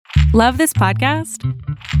Love this podcast?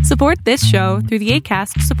 Support this show through the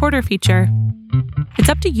Acast supporter feature. It's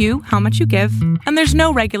up to you how much you give, and there's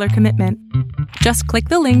no regular commitment. Just click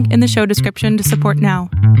the link in the show description to support now.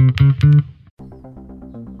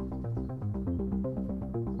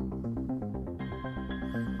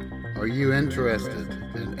 Are you interested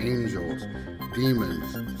in angels,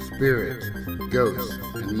 demons, spirits, ghosts,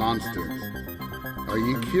 and monsters? Are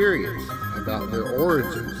you curious about their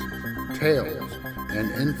origins, tales, and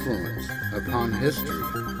influence upon history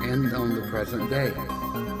and on the present day?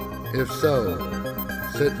 If so,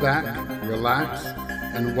 sit back, relax,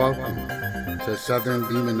 and welcome to Southern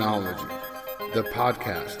Demonology, the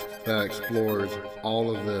podcast that explores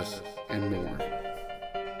all of this and more.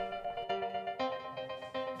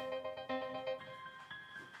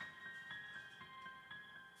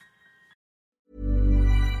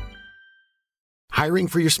 Hiring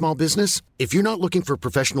for your small business? If you're not looking for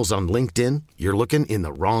professionals on LinkedIn, you're looking in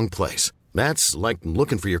the wrong place. That's like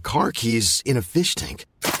looking for your car keys in a fish tank.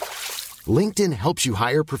 LinkedIn helps you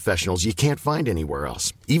hire professionals you can't find anywhere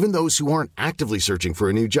else, even those who aren't actively searching for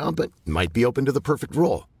a new job but might be open to the perfect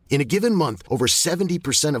role. In a given month, over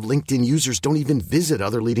 70% of LinkedIn users don't even visit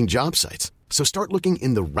other leading job sites. So start looking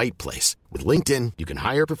in the right place. With LinkedIn, you can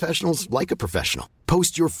hire professionals like a professional.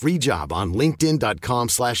 Post your free job on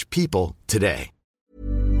linkedin.com/people today.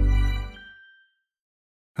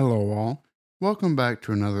 Hello all. Welcome back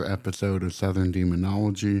to another episode of Southern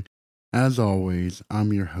Demonology. As always,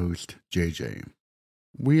 I'm your host, JJ.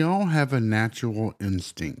 We all have a natural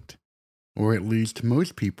instinct, or at least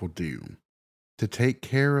most people do, to take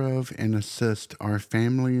care of and assist our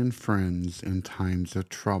family and friends in times of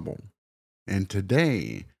trouble. And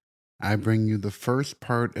today, I bring you the first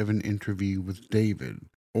part of an interview with David,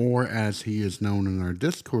 or as he is known in our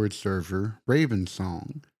Discord server,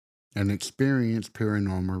 Ravensong, an experienced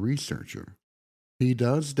paranormal researcher. He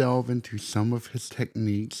does delve into some of his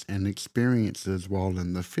techniques and experiences while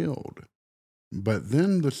in the field. But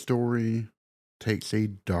then the story takes a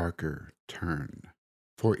darker turn,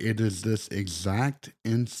 for it is this exact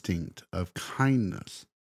instinct of kindness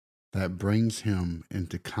that brings him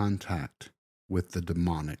into contact with the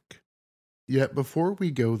demonic. Yet before we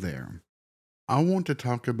go there, I want to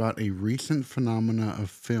talk about a recent phenomena of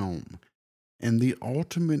film and the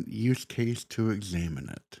ultimate use case to examine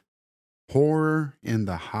it. Horror in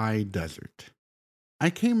the high desert.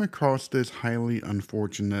 I came across this highly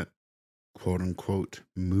unfortunate, quote-unquote,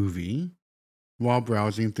 movie while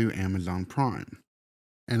browsing through Amazon Prime,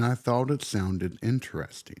 and I thought it sounded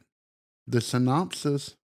interesting. The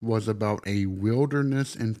synopsis was about a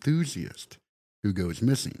wilderness enthusiast who goes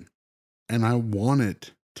missing, and I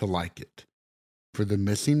wanted to like it, for the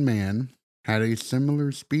missing man had a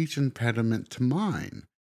similar speech impediment to mine,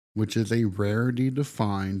 which is a rarity to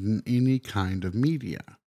find in any kind of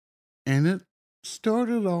media. And it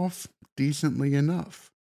started off decently enough.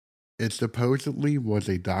 It supposedly was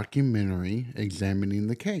a documentary examining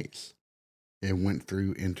the case. It went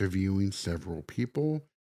through interviewing several people,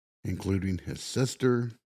 including his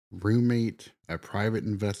sister, roommate, a private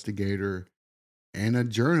investigator, and a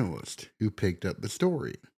journalist who picked up the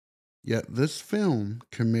story. Yet this film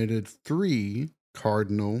committed 3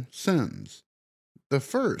 cardinal sins. The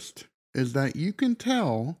first is that you can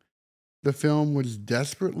tell the film was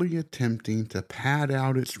desperately attempting to pad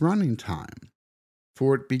out its running time,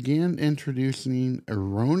 for it began introducing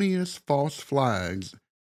erroneous false flags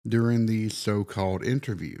during these so-called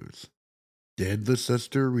interviews. Did the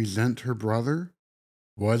sister resent her brother?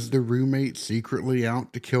 Was the roommate secretly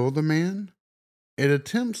out to kill the man? It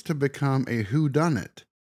attempts to become a whodunit,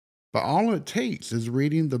 but all it takes is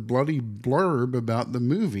reading the bloody blurb about the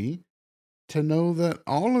movie to know that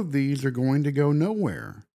all of these are going to go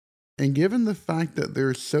nowhere. And given the fact that there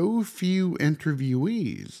are so few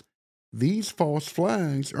interviewees, these false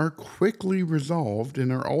flags are quickly resolved and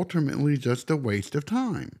are ultimately just a waste of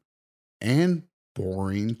time. And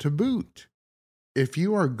boring to boot. If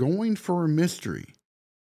you are going for a mystery,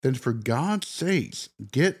 then for God's sakes,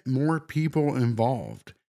 get more people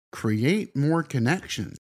involved. Create more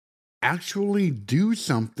connections. Actually do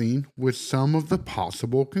something with some of the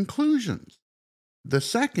possible conclusions. The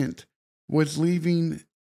second was leaving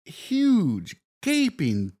huge,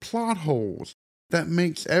 gaping plot holes that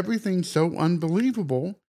makes everything so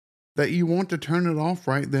unbelievable that you want to turn it off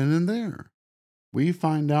right then and there. We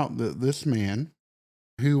find out that this man,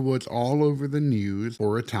 who was all over the news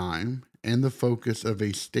for a time and the focus of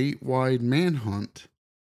a statewide manhunt,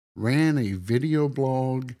 ran a video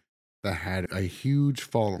blog that had a huge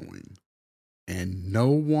following. And no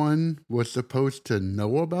one was supposed to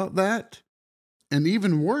know about that? And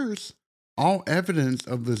even worse, all evidence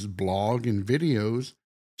of this blog and videos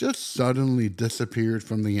just suddenly disappeared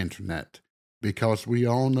from the internet, because we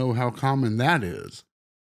all know how common that is.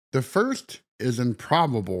 The first is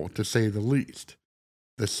improbable, to say the least.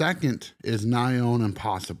 The second is nigh on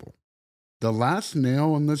impossible. The last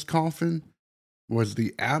nail in this coffin was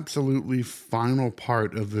the absolutely final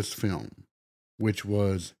part of this film, which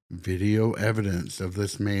was video evidence of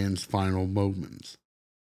this man's final moments.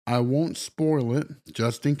 I won't spoil it,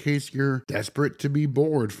 just in case you're desperate to be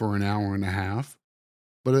bored for an hour and a half,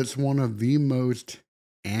 but it's one of the most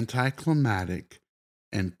anticlimactic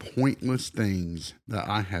and pointless things that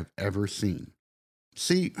I have ever seen.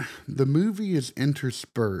 See, the movie is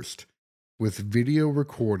interspersed with video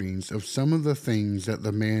recordings of some of the things that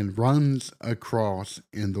the man runs across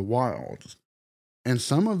in the wilds. And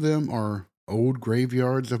some of them are old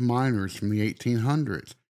graveyards of miners from the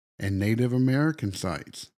 1800s and Native American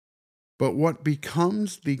sites. But what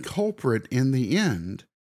becomes the culprit in the end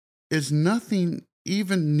is nothing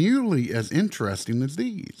even nearly as interesting as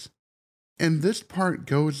these. And this part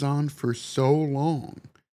goes on for so long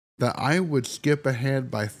that I would skip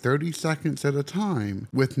ahead by 30 seconds at a time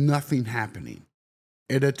with nothing happening.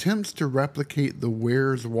 It attempts to replicate the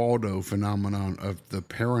Where's Waldo phenomenon of the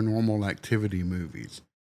Paranormal Activity movies,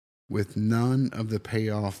 with none of the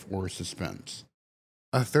payoff or suspense.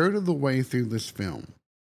 A third of the way through this film,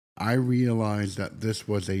 I realized that this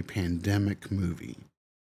was a pandemic movie,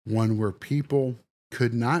 one where people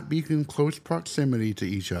could not be in close proximity to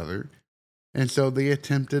each other, and so they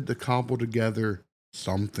attempted to cobble together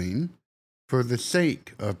something for the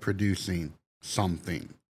sake of producing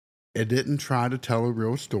something. It didn't try to tell a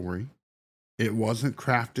real story. It wasn't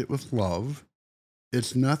crafted with love.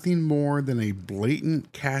 It's nothing more than a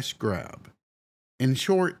blatant cash grab. In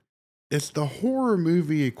short, it's the horror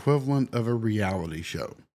movie equivalent of a reality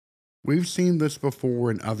show. We've seen this before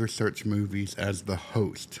in other such movies as The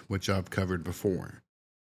Host, which I've covered before.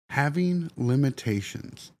 Having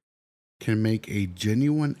limitations can make a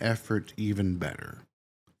genuine effort even better,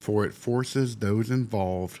 for it forces those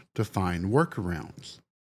involved to find workarounds.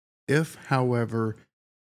 If, however,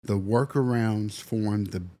 the workarounds form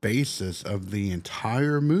the basis of the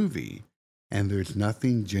entire movie and there's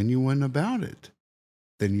nothing genuine about it,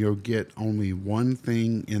 then you'll get only one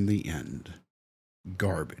thing in the end: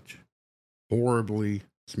 garbage. Horribly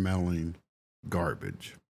smelling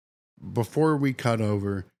garbage. Before we cut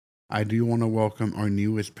over, I do want to welcome our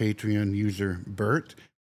newest Patreon user, Bert.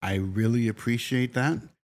 I really appreciate that.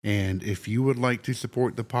 And if you would like to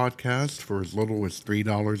support the podcast for as little as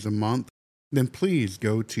 $3 a month, then please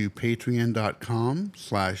go to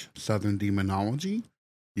patreon.com/southerndemonology.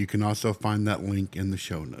 You can also find that link in the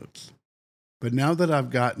show notes. But now that I've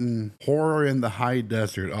gotten horror in the high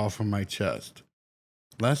desert off of my chest,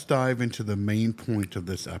 let's dive into the main point of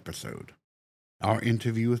this episode, our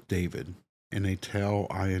interview with David, in a tale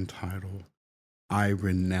I entitle, I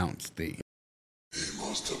Renounce Thee.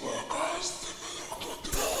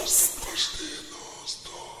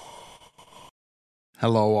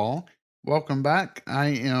 Hello all, welcome back. I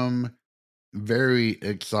am very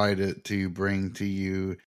excited to bring to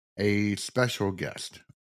you a special guest.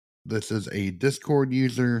 This is a Discord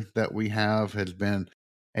user that we have, has been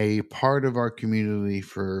a part of our community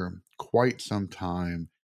for quite some time.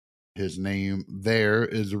 His name there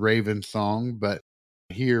is Raven Song, but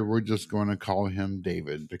here we're just going to call him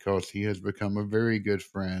David because he has become a very good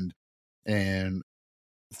friend. And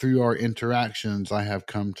through our interactions, I have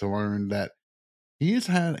come to learn that he's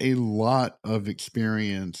had a lot of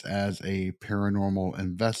experience as a paranormal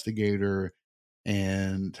investigator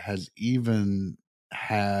and has even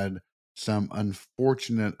had some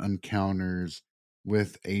unfortunate encounters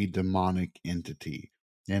with a demonic entity.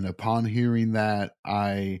 And upon hearing that,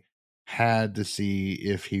 I had to see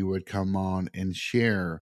if he would come on and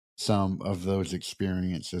share some of those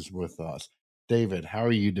experiences with us. David, how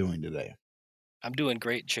are you doing today? I'm doing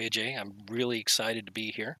great, JJ. I'm really excited to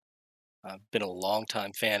be here. I've been a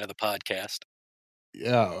longtime fan of the podcast.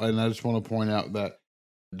 Yeah, and I just want to point out that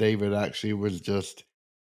David actually was just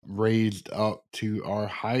raised up to our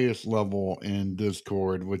highest level in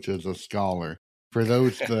Discord, which is a scholar. For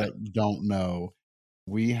those that don't know,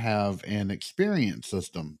 we have an experience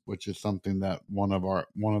system, which is something that one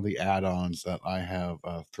of the add-ons that I have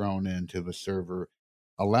thrown into the server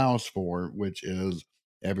allows for, which is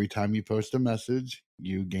every time you post a message,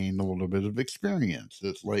 you gain a little bit of experience.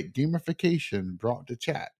 It's like gamification brought to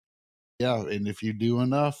chat. Yeah, and if you do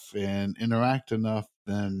enough and interact enough,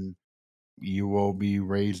 then you will be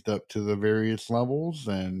raised up to the various levels,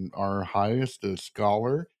 and our highest is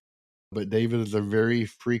scholar. But David is a very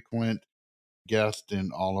frequent guest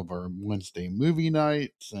in all of our Wednesday movie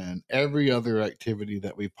nights and every other activity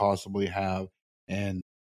that we possibly have. And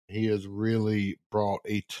He has really brought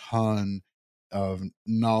a ton of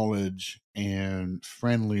knowledge and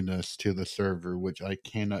friendliness to the server, which I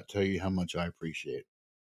cannot tell you how much I appreciate.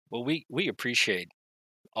 Well, we appreciate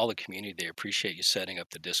all the community. They appreciate you setting up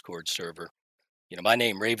the Discord server. My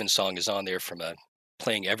name Raven Song is on there from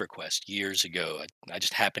playing EverQuest years ago. I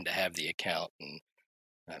just happened to have the account, and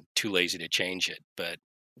I'm too lazy to change it. But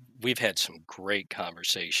we've had some great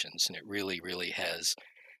conversations, and it really, really has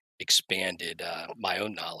expanded my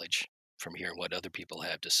own knowledge from hearing what other people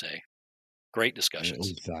have to say. Great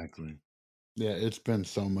discussions. Exactly. Yeah, it's been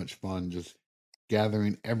so much fun just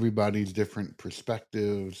gathering everybody's different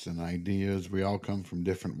perspectives and ideas. We all come from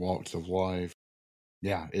different walks of life.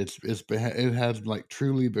 Yeah, it has like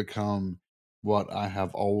truly become what I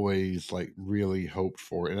have always like really hoped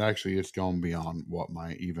for. And actually it's gone beyond what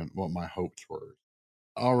my hopes were.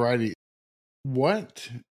 Alrighty. What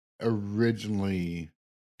originally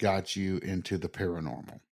got you into the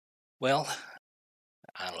paranormal? Well,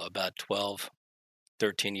 I don't know, about 12,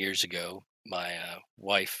 13 years ago, my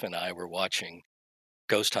wife and I were watching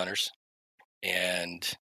Ghost Hunters,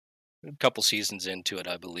 and a couple seasons into it,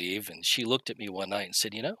 I believe, and she looked at me one night and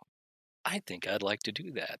said, I think I'd like to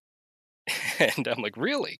do that. And I'm like,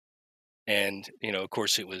 really? And, of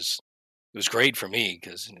course it was great for me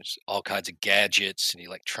because there's all kinds of gadgets and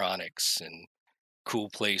electronics and cool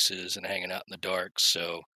places and hanging out in the dark.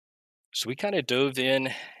 So we kind of dove in.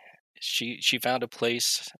 She found a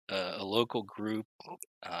place, a local group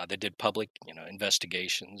that did public,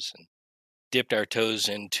 investigations, and dipped our toes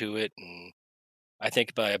into it. And I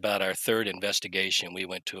think by about our third investigation, we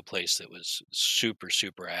went to a place that was super,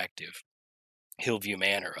 super active, Hillview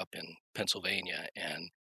Manor up in Pennsylvania, and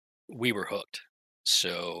we were hooked.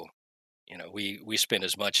 So, we spent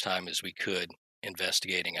as much time as we could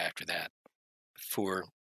investigating after that. For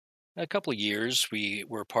a couple of years, we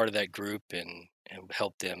were part of that group and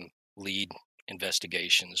helped them lead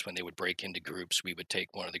investigations. When they would break into groups, we would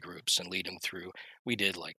take one of the groups and lead them through. We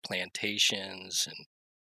did like plantations and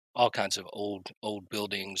all kinds of old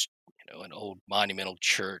buildings, an old monumental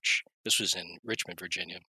church. This was in Richmond,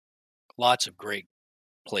 Virginia. Lots of great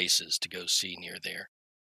places to go see near there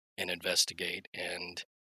and investigate. And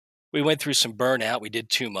we went through some burnout. We did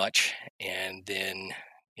too much. And then,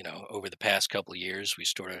 over the past couple of years, we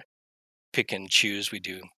sort of pick and choose. We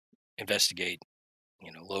do investigate,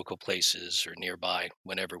 local places or nearby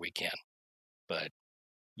whenever we can. But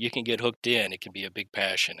you can get hooked in. It can be a big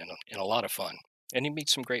passion and a lot of fun. And you meet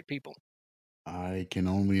some great people. I can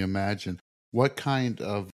only imagine. What kind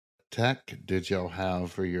of tech did y'all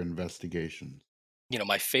have for your investigations?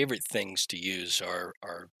 My favorite things to use are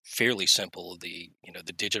fairly simple. The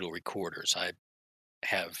digital recorders. I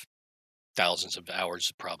have thousands of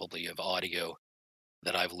hours probably of audio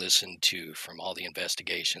that I've listened to from all the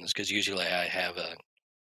investigations, because usually I have a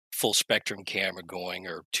full spectrum camera going,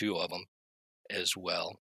 or two of them as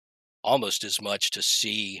well, almost as much to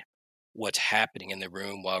see what's happening in the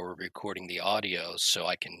room while we're recording the audio, so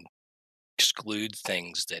I can exclude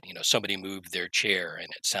things that, somebody moved their chair and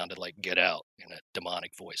it sounded like "get out" in a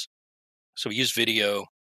demonic voice. So we use video,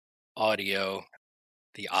 audio,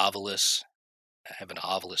 the Ovilus. I have an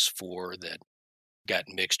Ovilus 4 that got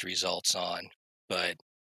mixed results on, but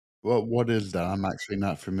Well, what is that? I'm actually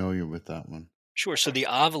not familiar with that one. sure. So the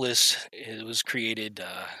Ovilus, it was created,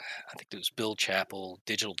 I think it was Bill Chappell,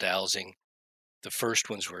 digital dowsing. The first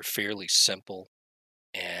ones were fairly simple,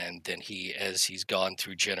 and then as he's gone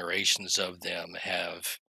through generations of them,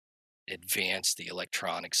 have advanced the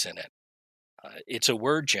electronics in it. It's a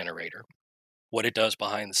word generator. What it does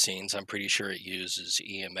behind the scenes, I'm pretty sure it uses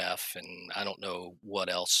EMF, and I don't know what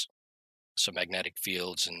else, some magnetic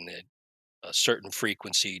fields, and a certain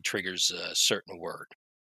frequency triggers a certain word.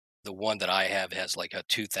 The one that I have has like a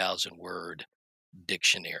 2,000 word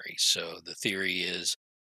dictionary. So the theory is,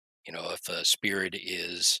 if a spirit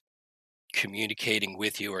is communicating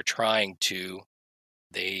with you or trying to,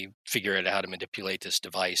 they figure out how to manipulate this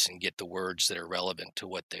device and get the words that are relevant to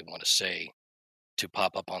what they want to say to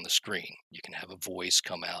pop up on the screen. You can have a voice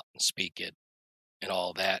come out and speak it and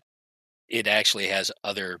all that. It actually has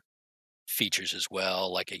other features as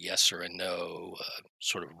well, like a yes or a no,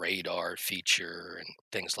 sort of radar feature and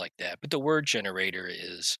things like that. But the word generator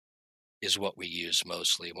is what we use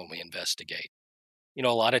mostly when we investigate. A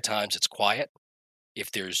lot of times it's quiet.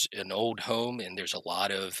 If there's an old home and there's a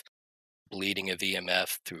lot of bleeding of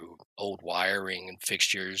EMF through old wiring and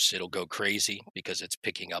fixtures, it'll go crazy because it's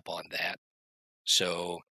picking up on that.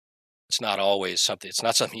 So it's not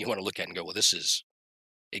something you want to look at and go, well, this is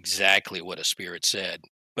exactly what a spirit said.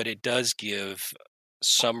 But it does give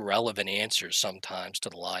some relevant answers sometimes to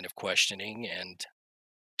the line of questioning and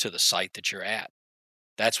to the site that you're at.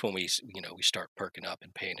 that's when we start perking up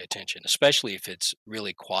and paying attention, especially if it's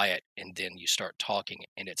really quiet and then you start talking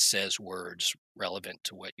and it says words relevant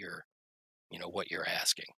to what you're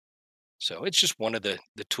asking. So it's just one of the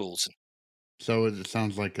tools. So it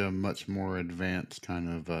sounds like a much more advanced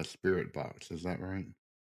kind of spirit box. Is that right?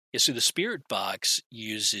 Yeah, so the spirit box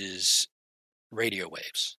uses radio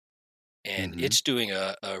waves, and Mm-hmm. it's doing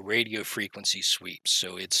a radio frequency sweep.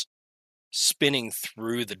 So it's spinning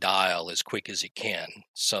through the dial as quick as it can.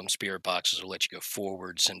 Some spirit boxes will let you go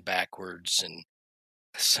forwards and backwards, and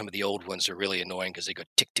some of the old ones are really annoying because they go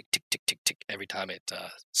tick, tick, tick, tick, tick, tick every time it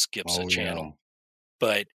skips a Oh, channel. yeah.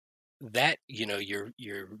 But that, you're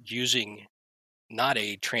using not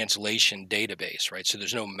a translation database, right? So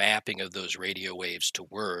there's no mapping of those radio waves to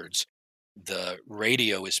words. The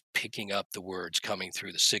radio is picking up the words coming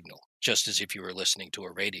through the signal, just as if you were listening to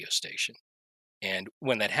a radio station. And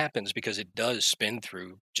when that happens, because it does spin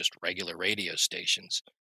through just regular radio stations,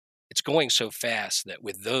 it's going so fast that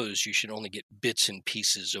with those, you should only get bits and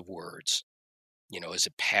pieces of words, as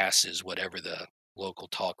it passes whatever the local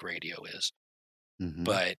talk radio is. Mm-hmm.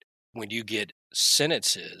 But when you get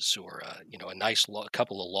sentences or a nice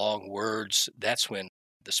couple of long words, that's when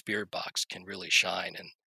the spirit box can really shine,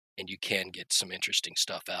 and you can get some interesting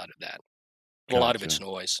stuff out of that. But a lot of it's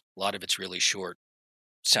Gotcha. noise. A lot of it's really short.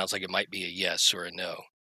 Sounds like it might be a yes or a no.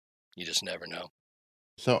 You just never know.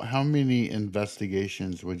 So how many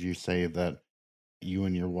investigations would you say that you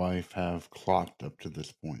and your wife have clocked up to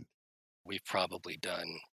this point? We've probably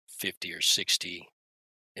done 50 or 60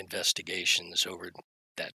 investigations over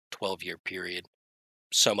that 12-year period.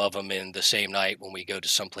 Some of them in the same night when we go to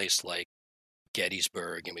someplace like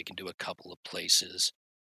Gettysburg, and we can do a couple of places,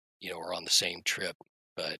 or on the same trip.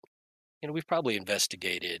 But, we've probably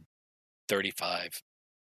investigated 35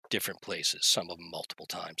 different places, some of them multiple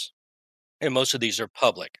times. And most of these are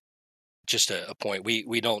public. Just a point.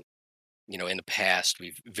 We don't, in the past,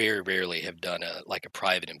 we've very rarely have done a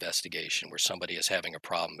private investigation where somebody is having a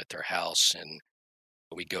problem at their house and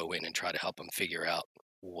we go in and try to help them figure out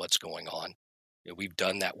what's going on. We've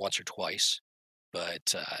done that once or twice,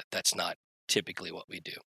 but that's not typically what we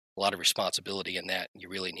do. A lot of responsibility in that. You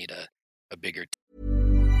really need a bigger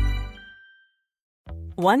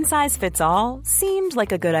One size fits all seemed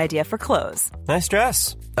like a good idea for clothes. Nice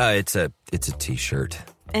dress. It's a t-shirt.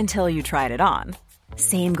 Until you tried it on.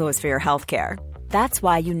 Same goes for your healthcare. That's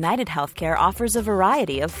why United Healthcare offers a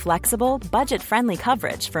variety of flexible, budget-friendly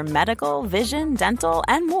coverage for medical, vision, dental,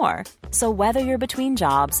 and more. So whether you're between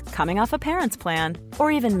jobs, coming off a parent's plan,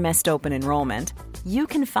 or even missed open enrollment, you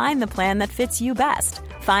can find the plan that fits you best.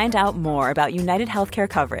 Find out more about United Healthcare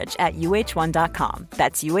coverage at uh1.com.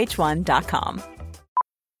 That's uh1.com.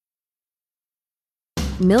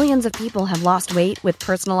 Millions of people have lost weight with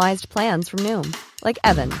personalized plans from Noom. Like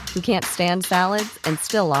Evan, who can't stand salads and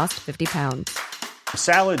still lost 50 pounds.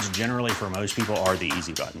 Salads generally for most people are the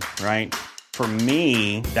easy button, right? For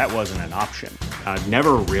me, that wasn't an option. I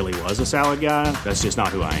never really was a salad guy. That's just not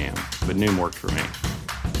who I am. But Noom worked for me.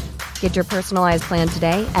 Get your personalized plan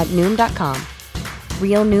today at Noom.com.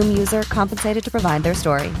 Real Noom user compensated to provide their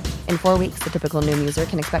story. In 4 weeks, the typical Noom user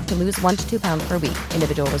can expect to lose 1 to 2 pounds per week.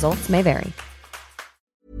 Individual results may vary.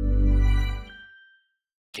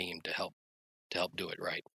 team to help do it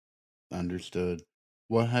right. Understood.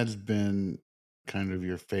 What has been kind of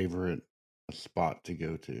your favorite spot to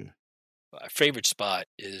go to? Our favorite spot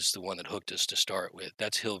is the one that hooked us to start with.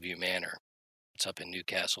 That's Hillview Manor. It's up in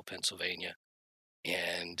Newcastle, Pennsylvania.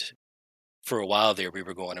 And for a while there, we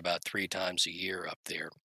were going about 3 times a year up there.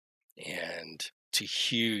 And it's a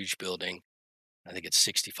huge building. I think it's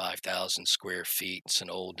 65,000 square feet. It's an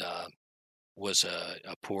old, was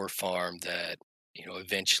a poor farm that,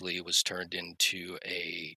 eventually was turned into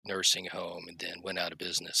a nursing home and then went out of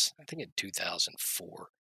business, I think in 2004.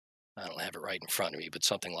 I don't have it right in front of me, but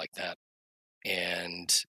something like that.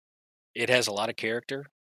 And it has a lot of character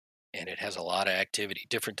and it has a lot of activity,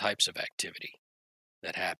 different types of activity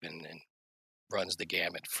that happen, and runs the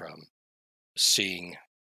gamut from seeing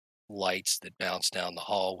lights that bounce down the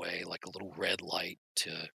hallway like a little red light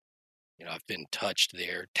to, I've been touched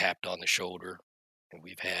there, tapped on the shoulder, and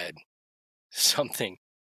we've had something.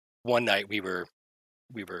 One night we were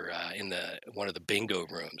in one of the bingo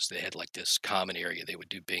rooms. They had like this common area they would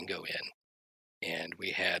do bingo in, and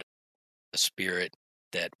we had a spirit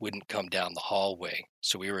that wouldn't come down the hallway.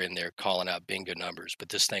 So we were in there calling out bingo numbers, but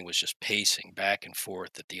this thing was just pacing back and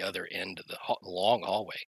forth at the other end of the long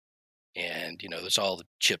hallway. And, there's all the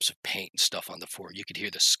chips of paint and stuff on the floor. You could hear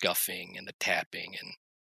the scuffing and the tapping and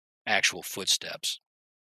actual footsteps.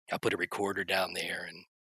 I put a recorder down there and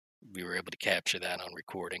we were able to capture that on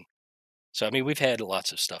recording. So, I mean, we've had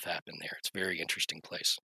lots of stuff happen there. It's a very interesting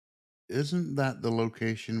place. Isn't that the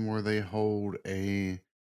location where they hold a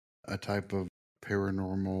type of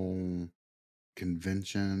paranormal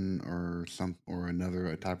convention or another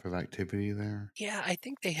a type of activity there? Yeah, I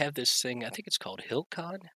think they have this thing. I think it's called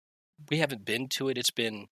HillCon. We haven't been to it.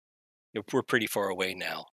 We're pretty far away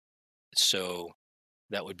now. So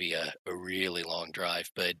that would be a really long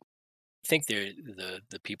drive. But I think the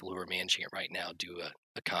people who are managing it right now do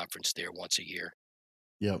a conference there once a year.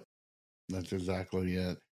 Yep, that's exactly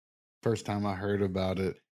it. First time I heard about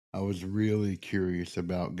it, I was really curious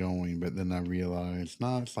about going, but then I realized,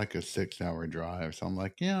 no, it's like a 6 hour drive. So I'm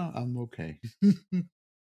like, yeah, I'm okay.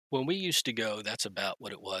 When we used to go, that's about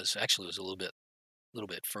what it was. Actually, it was a little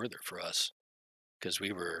bit further for us because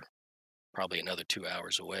we were probably another 2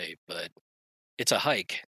 hours away. But it's a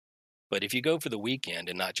hike. But if you go for the weekend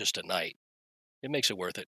and not just a night, it makes it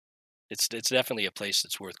worth it. It's definitely a place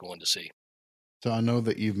that's worth going to see. So I know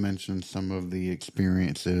that you've mentioned some of the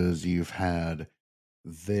experiences you've had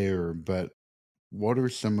there, but what are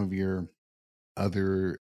some of your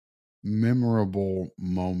other memorable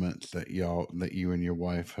moments that you and your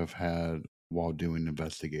wife have had while doing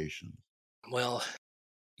investigations? Well,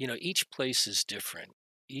 each place is different.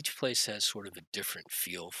 Each place has sort of a different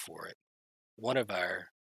feel for it. One of our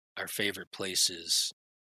favorite places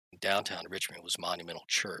in downtown Richmond was Monumental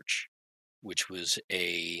Church, which was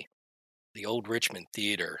the old Richmond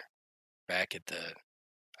Theater back at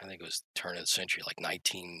I think it was the turn of the century, like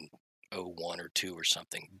 1901 or 2 or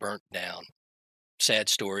something, burnt down. Sad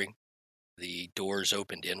story. The doors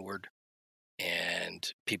opened inward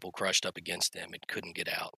and people crushed up against them and couldn't get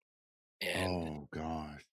out. And Oh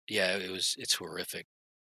gosh. yeah, it's horrific.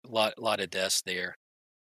 A lot of deaths there.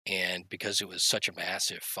 And because it was such a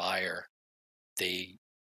massive fire, they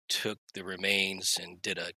took the remains and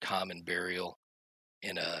did a common burial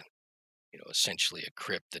in essentially a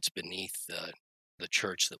crypt that's beneath the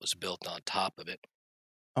church that was built on top of it.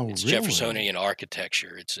 Oh It's really? Jeffersonian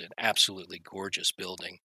architecture. It's an absolutely gorgeous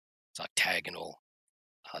building. It's octagonal,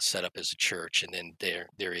 set up as a church, and then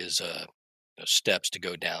there is steps to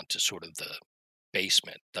go down to sort of the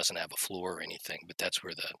basement. Doesn't have a floor or anything, but that's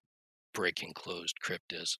where the brick enclosed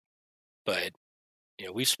crypt is. But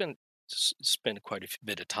we've spent quite a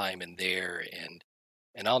bit of time in there,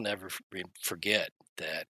 and I'll never forget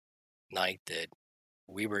that night that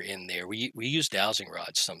we were in there. We use dowsing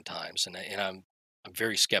rods sometimes, and I'm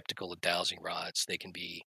very skeptical of dowsing rods. They can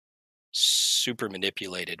be super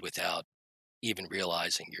manipulated without even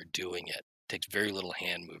realizing you're doing it. It takes very little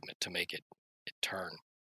hand movement to make it turn.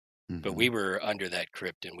 But Hmm. we were under that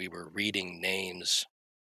crypt and we were reading names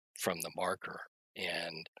from the marker,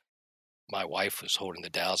 and my wife was holding the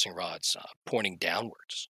dowsing rods, pointing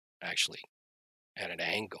downwards, actually at an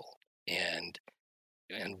angle, and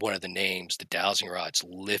one of the names, the dowsing rods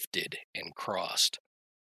lifted and crossed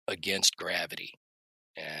against gravity,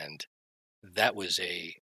 and that was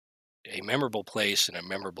a memorable place and a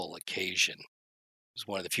memorable occasion. It was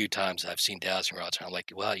one of the few times I've seen dowsing rods and I'm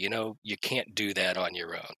like, well, you can't do that on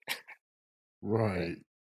your own. Right.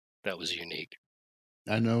 That was unique.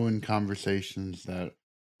 I know in conversations that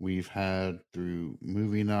we've had through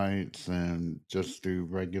movie nights and just through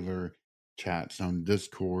regular chats on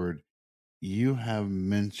Discord, you have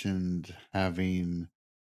mentioned having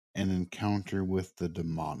an encounter with the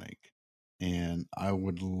demonic. And I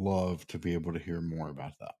would love to be able to hear more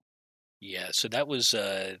about that. Yeah, so that was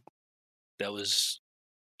an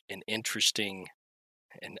interesting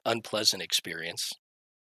and unpleasant experience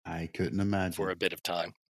I couldn't for imagine. a bit of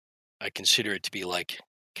time. I consider it to be like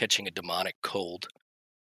catching a demonic cold.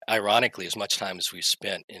 Ironically, as much time as we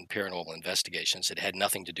spent in paranormal investigations, it had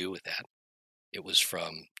nothing to do with that. It was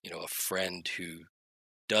from, a friend who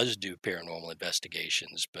does do paranormal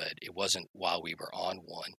investigations, but it wasn't while we were on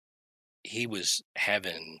one. He was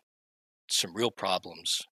having some real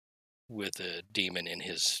problems with a demon in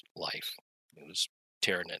his life. It was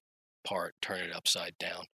tearing it apart, turning it upside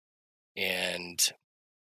down. And,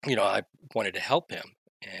 I wanted to help him.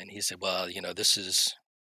 And he said, well, this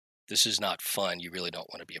is not fun. You really don't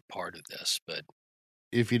want to be a part of this. But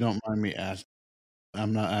If you don't mind me asking,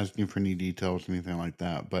 I'm not asking for any details or anything like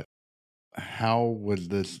that, but how was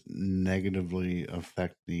this negatively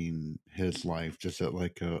affecting his life, just at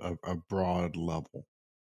like a broad level?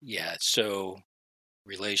 yeah, so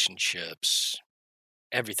relationships,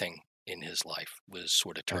 everything in his life was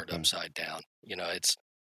sort of turned Okay, upside down.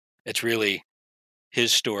 It's really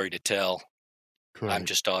his story to tell. I'm correct.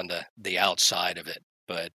 just on the outside of it.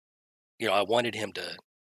 But, I wanted him to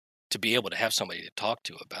be able to have somebody to talk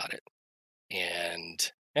to about it.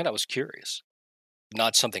 And I was curious.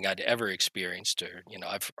 not something I'd ever experienced, or,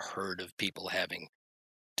 I've heard of people having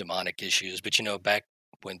demonic issues, but, back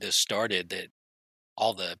when this started, that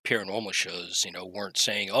all the paranormal shows, weren't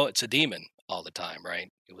saying, oh, it's a demon all the time, right?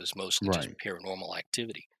 It was mostly just Right. paranormal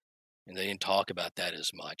activity, and they didn't talk about that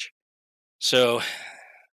as much. So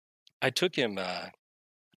I took him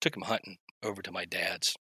hunting over to my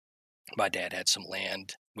dad's. My dad had some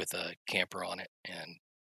land with a camper on it, and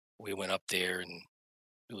we went up there, and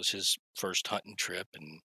it was his first hunting trip,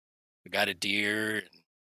 and we got a deer, and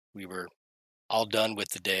we were all done with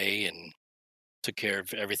the day and took care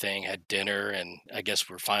of everything, had dinner, and I guess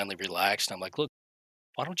we're finally relaxed. I'm like, look,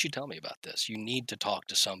 why don't you tell me about this? You need to talk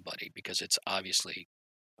to somebody because it's obviously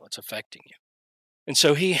what's affecting you. And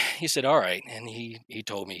so he said, all right. And he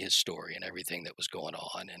told me his story and everything that was going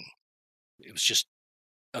on. And it was just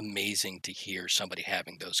amazing to hear somebody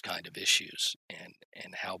having those kind of issues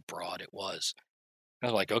and how broad it was. I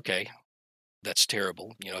was like, okay, that's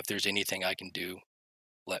terrible. If there's anything I can do,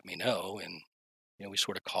 let me know. And, we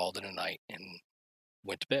sort of called it a night and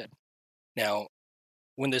went to bed. Now,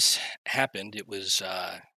 when this happened, it was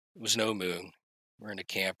no moon. We're in a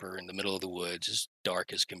camper in the middle of the woods, as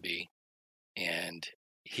dark as can be. And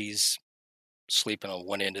he's sleeping on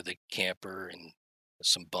one end of the camper and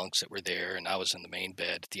some bunks that were there. And I was in the main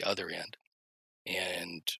bed at the other end.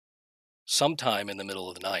 And sometime in the middle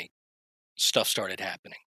of the night, stuff started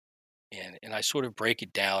happening. And I sort of break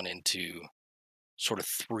it down into sort of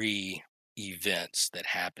 3 events that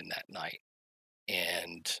happened that night.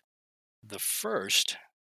 And the first,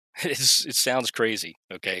 it sounds crazy.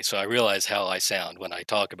 Okay. So I realize how I sound when I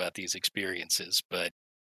talk about these experiences, but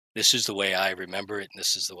this is the way I remember it. And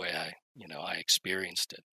this is the way I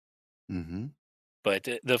experienced it. Mm-hmm. But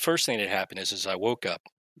the first thing that happened is I woke up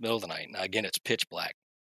middle of the night. Now, again, it's pitch black.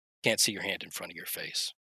 Can't see your hand in front of your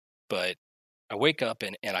face. But I wake up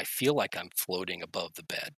and I feel like I'm floating above the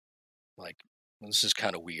bed. Like, this is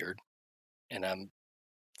kind of weird. And I'm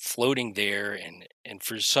floating there. And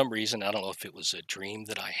for some reason, I don't know if it was a dream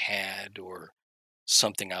that I had or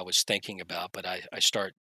something I was thinking about, but I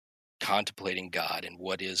start contemplating God and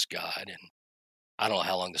what is God. And I don't know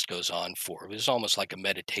how long this goes on for. It was almost like a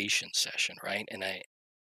meditation session, right? And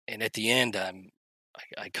at the end,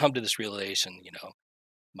 I come to this realization,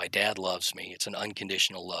 my dad loves me. It's an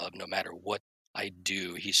unconditional love. No matter what I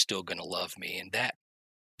do, he's still going to love me. And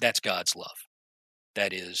that's God's love.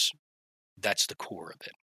 That's the core of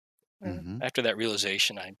it. Mm-hmm. After that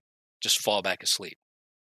realization, I just fall back asleep.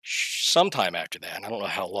 Sometime after that, and I don't know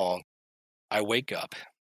how long, I wake up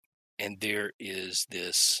and there is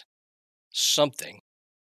this something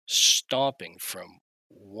stomping from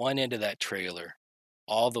one end of that trailer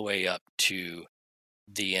all the way up to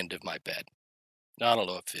the end of my bed. Now, I don't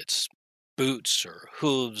know if it's boots or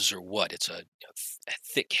hooves or what. It's a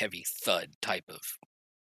thick, heavy thud type of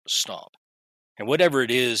stomp. And whatever it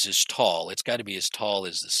is tall. It's got to be as tall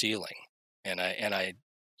as the ceiling. And I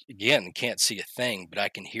again can't see a thing, but I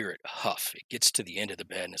can hear it huff. It gets to the end of the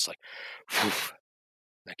bed and it's like, whew,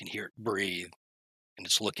 I can hear it breathe, and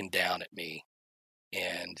it's looking down at me.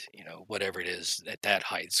 And whatever it is at that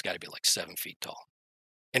height, it's got to be like 7 feet tall.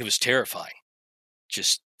 And it was terrifying.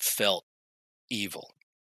 Just felt evil.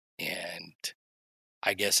 And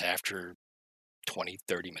I guess after 20,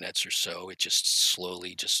 30 minutes or so, it just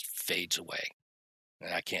slowly just fades away.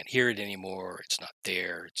 And I can't hear it anymore. It's not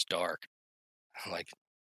there. It's dark. I'm like,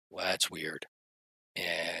 well, that's weird.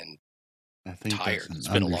 And I think tired. that's It's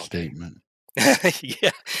an been a long day.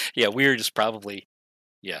 understatement. Yeah. Weird is probably,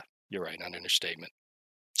 yeah, you're right, an understatement.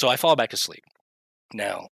 So I fall back asleep.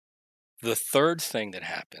 Now, the third thing that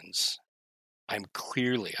happens, I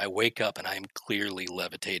wake up and I'm clearly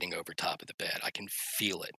levitating over top of the bed. I can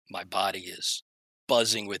feel it. My body is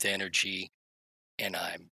buzzing with energy and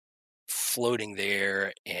I'm floating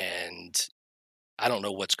there and I don't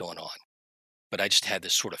know what's going on, but I just had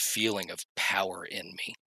this sort of feeling of power in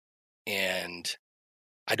me. And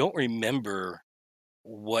I don't remember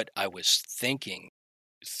what I was thinking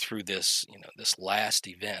through this, this last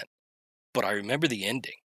event, but I remember the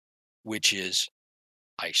ending, which is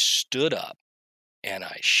I stood up and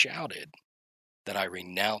I shouted that I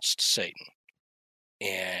renounced Satan,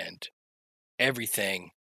 and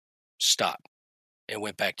everything stopped and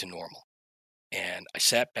went back to normal. And I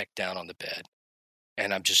sat back down on the bed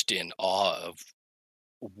and I'm just in awe of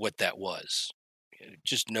what that was.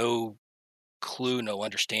 Just no clue, no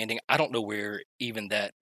understanding. I don't know where even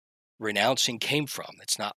that renouncing came from.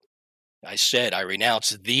 It's not, I said, I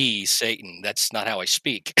renounce thee, Satan. That's not how I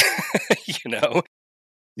speak, you know?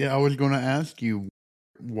 Yeah, I was going to ask you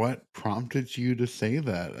what prompted you to say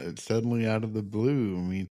that suddenly out of the blue. I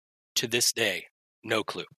mean, To this day, no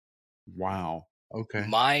clue. wow.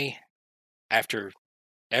 Okay. After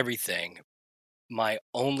everything, my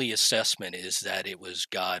only assessment is that it was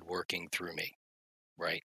God working through me,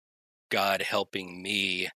 right? God helping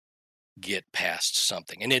me get past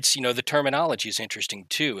something. And it's, the terminology is interesting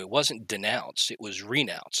too. It wasn't denounce, it was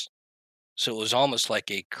renounce. So it was almost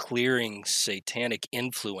like a clearing satanic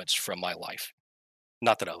influence from my life.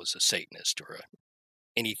 Not that I was a Satanist or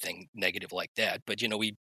anything negative like that, but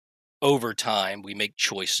over time we make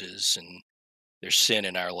choices and there's sin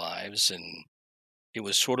in our lives, and it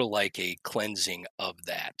was sort of like a cleansing of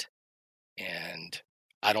that. And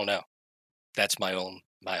I don't know. That's my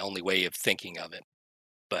only way of thinking of it.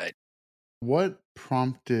 But What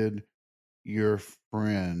prompted your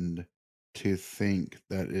friend to think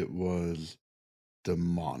that it was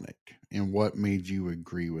demonic, and what made you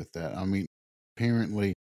agree with that? I mean,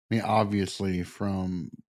 apparently, obviously, from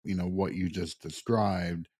what you just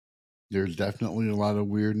described, there's definitely a lot of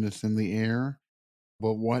weirdness in the air.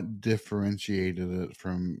 But what differentiated it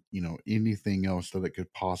from anything else that it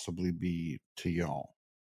could possibly be to y'all?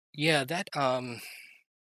 yeah, that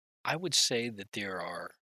I would say that there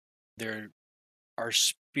are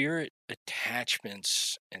spirit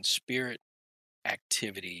attachments and spirit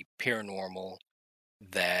activity, paranormal,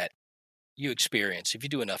 that you experience. If you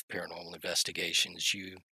do enough paranormal investigations,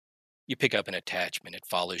 you pick up an attachment. It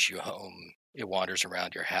follows you home. It wanders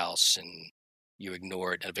around your house, and you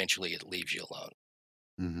ignore it. And eventually, it leaves you alone.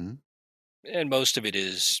 Mm-hmm. And most of it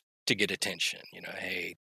is to get attention.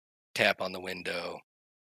 Hey, tap on the window,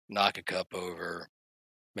 knock a cup over,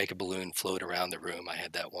 make a balloon float around the room. I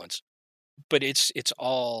had that once, but it's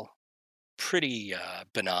all pretty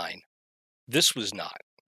benign. This was not.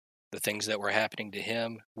 The things that were happening to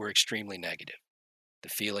him were extremely negative. The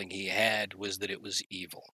feeling he had was that it was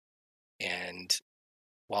evil. And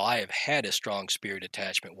while I have had a strong spirit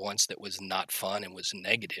attachment once that was not fun and was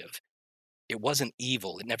negative, it wasn't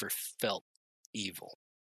evil. It never felt evil.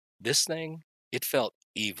 This thing, it felt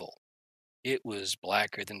evil. It was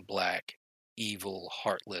blacker than black, evil,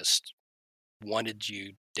 heartless, wanted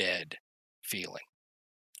you dead feeling.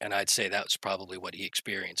 And I'd say that was probably what he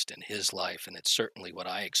experienced in his life, and it's certainly what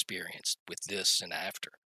I experienced with this and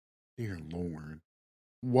after. Dear Lord.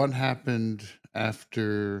 What happened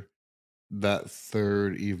after that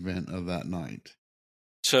third event of that night?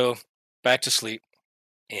 So back to sleep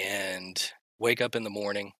and wake up in the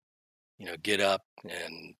morning, get up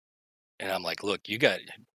and I'm like, look, you got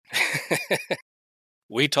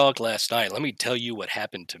we talked last night. Let me tell you what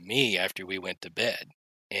happened to me after we went to bed.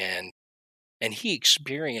 And he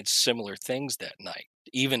experienced similar things that night.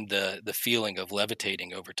 Even the feeling of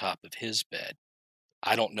levitating over top of his bed.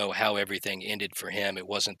 I don't know how everything ended for him. It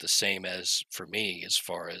wasn't the same as for me as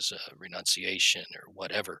far as renunciation or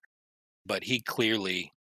whatever. But he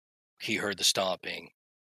heard the stomping.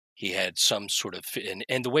 He had some sort of,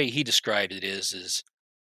 and the way he described it is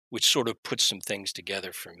which sort of put some things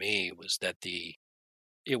together for me, was that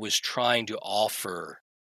it was trying to offer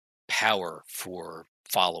power for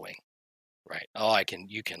following, right? Oh,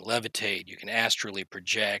 you can levitate, you can astrally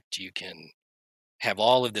project, you can have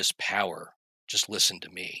all of this power. Just listen to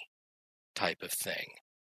me, type of thing.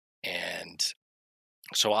 And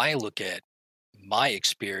so I look at my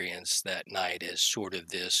experience that night as sort of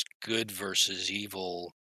this good versus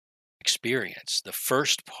evil experience. The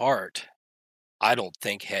first part, I don't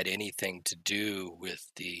think had anything to do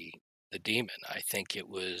with the demon. I think it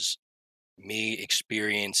was me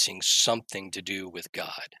experiencing something to do with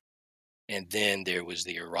God. And then there was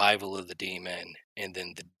the arrival of the demon, and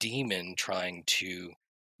then the demon trying to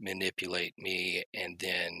manipulate me, and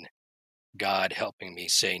then God helping me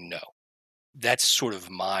say no. That's sort of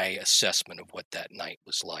my assessment of what that night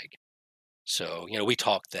was like. So, we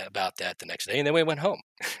talked about that the next day, and then we went home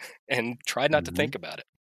and tried not to Mm-hmm. think about it.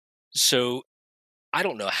 So I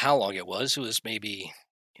don't know how long it was. It was maybe,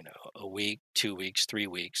 a week, 2 weeks, 3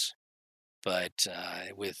 weeks, but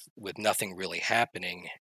with nothing really happening.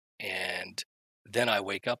 And then I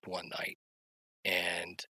wake up one night,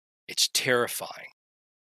 and it's terrifying.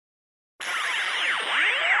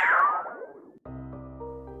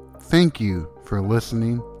 Thank you for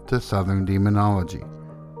listening to Southern Demonology.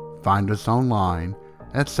 Find us online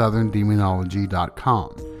at southerndemonology.com,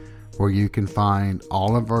 where you can find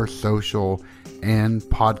all of our social and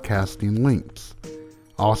podcasting links.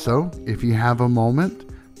 Also, if you have a moment,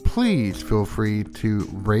 please feel free to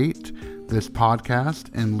rate this podcast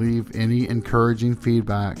and leave any encouraging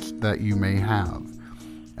feedbacks that you may have.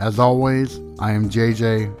 As always, I am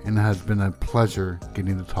JJ, and it has been a pleasure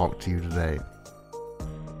getting to talk to you today.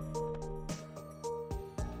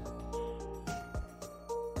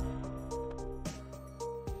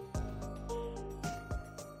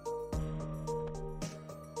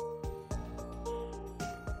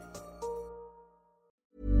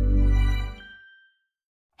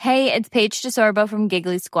 Hey, it's Paige DeSorbo from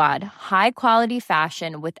Giggly Squad. High quality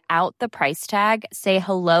fashion without the price tag. Say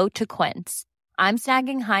hello to Quince. I'm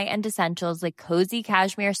snagging high-end essentials like cozy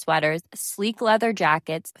cashmere sweaters, sleek leather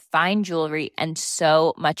jackets, fine jewelry, and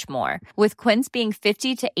so much more. With Quince being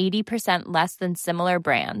 50 to 80% less than similar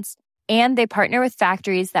brands. And they partner with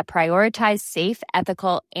factories that prioritize safe,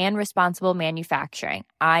 ethical, and responsible manufacturing.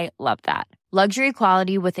 I love that. Luxury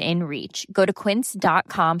quality within reach. Go to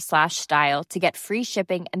quince.com/style to get free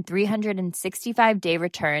shipping and 365-day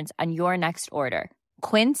returns on your next order.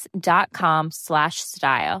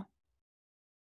 Quince.com/style.